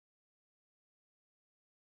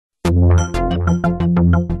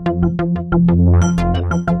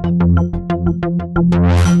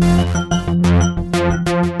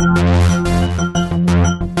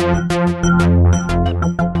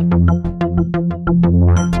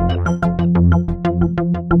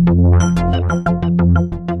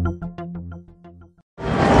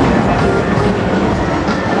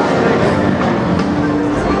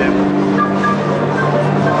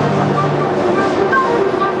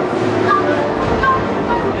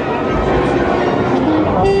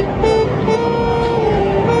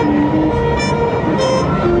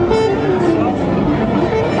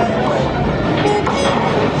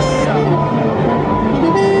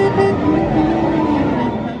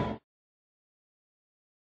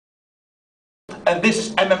And this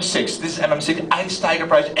is MM6, this is MM6 Einsteiger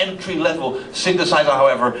price, entry level synthesizer,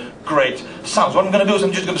 however, great sounds. What I'm going to do is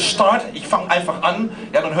I'm just going to start, ich fange einfach an,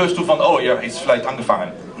 ja, dann hörst du von, oh ja, ist vielleicht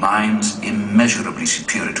angefangen. Minds immeasurably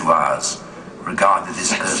superior to ours regarded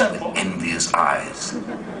this earth with envious eyes.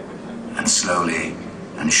 And slowly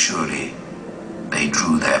and surely they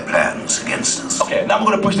drew their plans against us. Okay, now I'm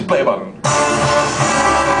going to push the play button.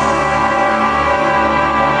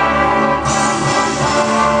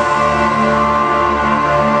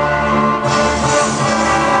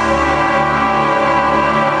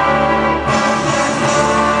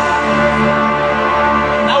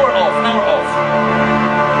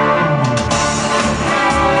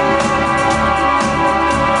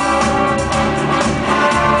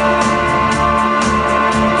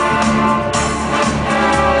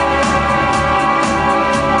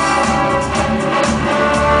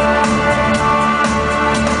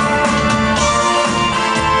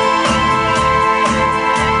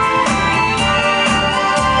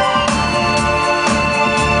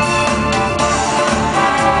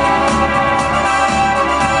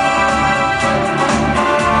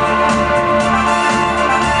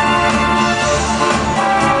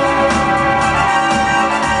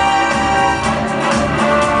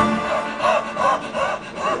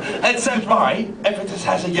 If it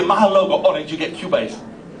has a Yamaha logo on it, you get Cubase.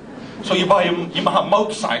 So you buy a Yamaha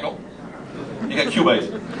motorcycle, you get Cubase.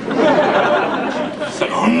 So,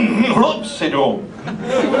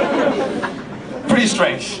 pretty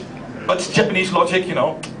strange, but it's Japanese logic, you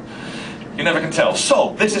know. You never can tell.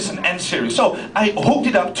 So this is an N series. So I hooked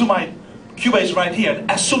it up to my Cubase right here, and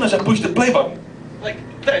as soon as I push the play button, like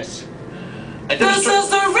this, this is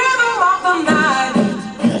the rhythm of the night.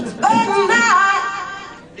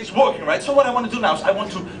 It's working, right? So what I want to do now is I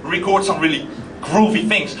want to record some really groovy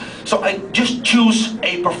things. So I just choose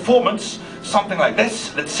a performance, something like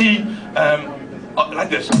this. Let's see, like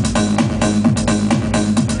this.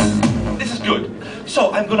 This is good.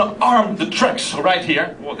 So I'm gonna arm the tracks right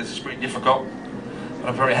here. Well, this is pretty difficult, but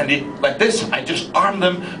I'm very handy. Like this, I just arm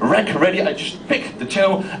them, rack ready. I just pick the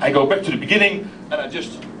channel, I go back to the beginning, and I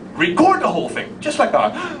just record the whole thing, just like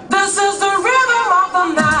that. This is the rhythm of the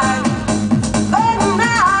night.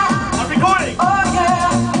 Recording. Oh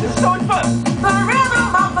yeah, this is so much fun. The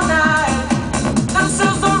rhythm of the night. This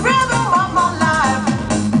is the rhythm of my life.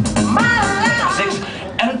 My life. 6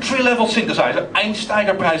 entry-level synthesizer,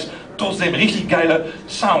 Einsteigerpreis, trotzdem richtig geile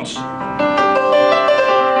sounds.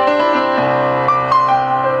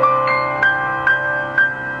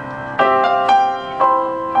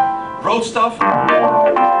 Road stuff.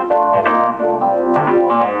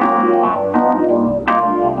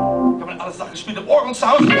 Ik heb alles dag gespeeld op organ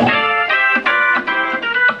sound.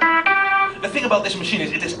 The thing about this machine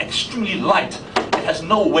is it is extremely light. It has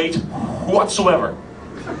no weight whatsoever.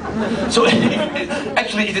 So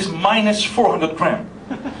actually it is minus 400 grams.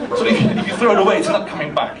 So if you throw it away, it's not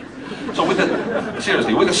coming back. So with the,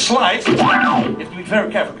 seriously, with the slide, you have to be very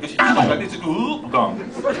careful because if you stuff like this, it's gone.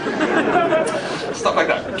 Stuff like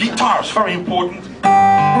that. Guitars, very important.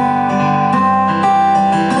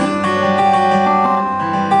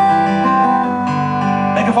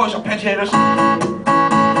 Mega voice arpeggiators.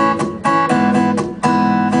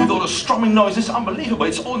 Strumming noise is unbelievable.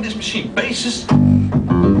 It's all in this machine. Basses.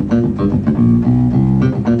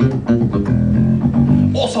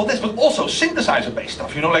 Also this, but also synthesizer based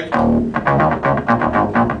stuff, you know, like.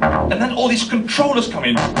 And then all these controllers come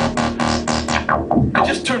in. I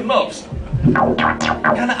just turn knobs.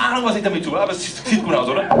 Keine Ahnung, was ich damit tue, aber es sieht gut aus,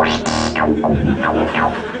 oder?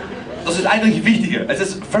 Das ist eigentlich wichtiger. Es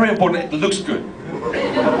ist very important. It looks good.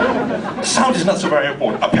 Sound is not so very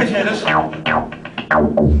important. Arpeggiators.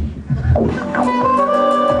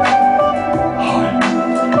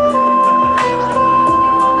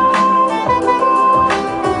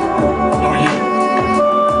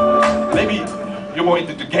 Maybe you're more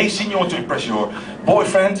into the gay scene, you want to impress your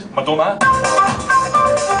boyfriend, Madonna.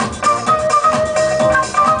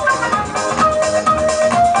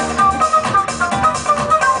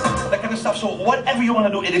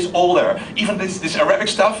 want to do, it is all there. Even this Arabic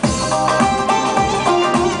stuff.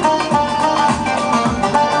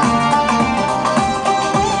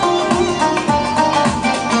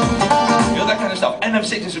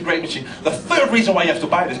 MM6 is a great machine. The third reason why you have to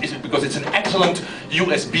buy this is because it's an excellent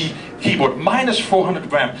USB keyboard. Minus 400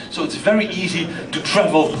 gram, so it's very easy to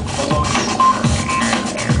travel.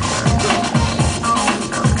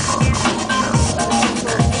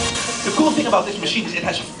 The cool thing about this machine is it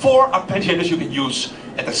has 4 arpeggiators you can use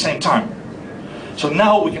at the same time. So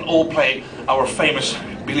now we can all play our famous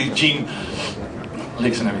Billie Jean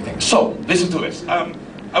licks and everything. So, listen to this.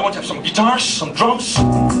 I want to have some guitars, some drums.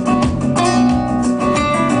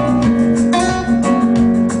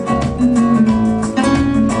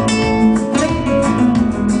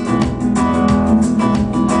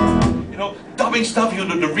 Stuff, you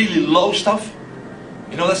do the really low stuff,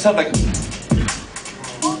 you know that stuff like.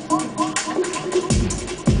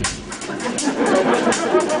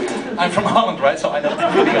 I'm from Holland, right? So I know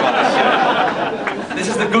everything about this shit. This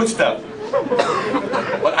is the good stuff.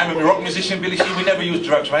 But I'm a rock musician, Billie Jean. We never use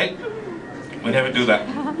drugs, right? We never do that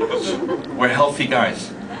because we're healthy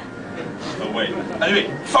guys. No way. Anyway,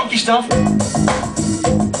 funky stuff.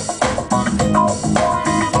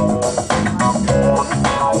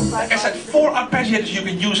 Like I said, 4 arpeggiators you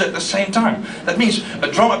can use at the same time. That means a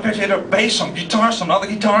drum arpeggiator, bass, some guitars, some other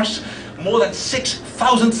guitars, more than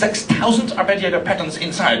 6,000 arpeggiator patterns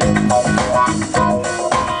inside.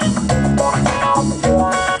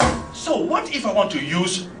 So what if I want to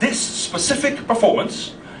use this specific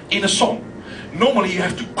performance in a song? Normally you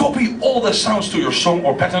have to copy all the sounds to your song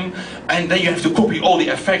or pattern, and then you have to copy all the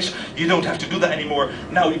effects. You don't have to do that anymore.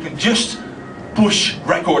 Now you can just push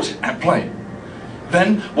record and play.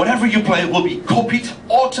 Then whatever you play will be copied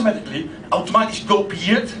automatically, automatisch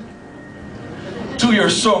kopieerd to your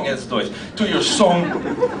song. Yes, to your song.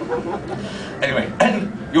 Anyway,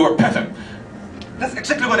 and your pattern. That's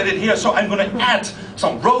exactly what I did here. So I'm going to add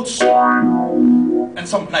some Rhodes and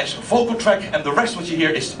some nice vocal track, and the rest what you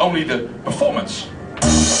hear is only the performance.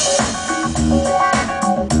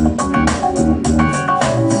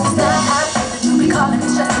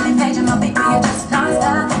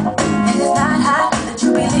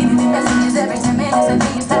 Every 10 minutes I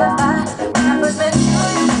think you stop by. When I first met you, you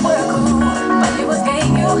were cool, but it was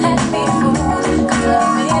game, you had me fooled. 'Cause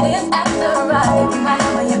 30 minutes after arriving, you might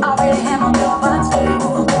know you already handled your butt's food.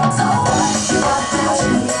 So you gotta tell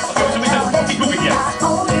you, now that you think I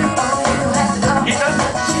owe you, have to come and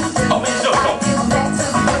what you do. I give back to you,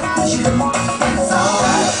 it's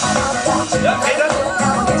alright. Now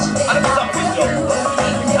I guess you think I owe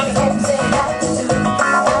you. You can't say I do.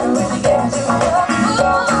 I'm really getting to you.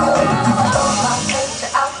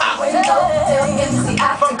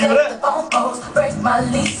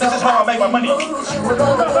 This is how I make my money.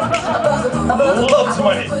 Lots of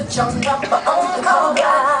money. This is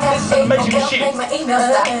an amazing machine.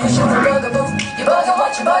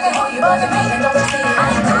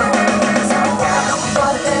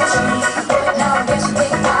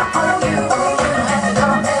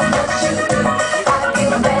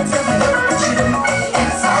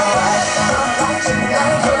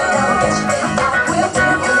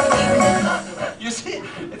 You see,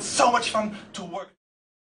 it's so much fun to work.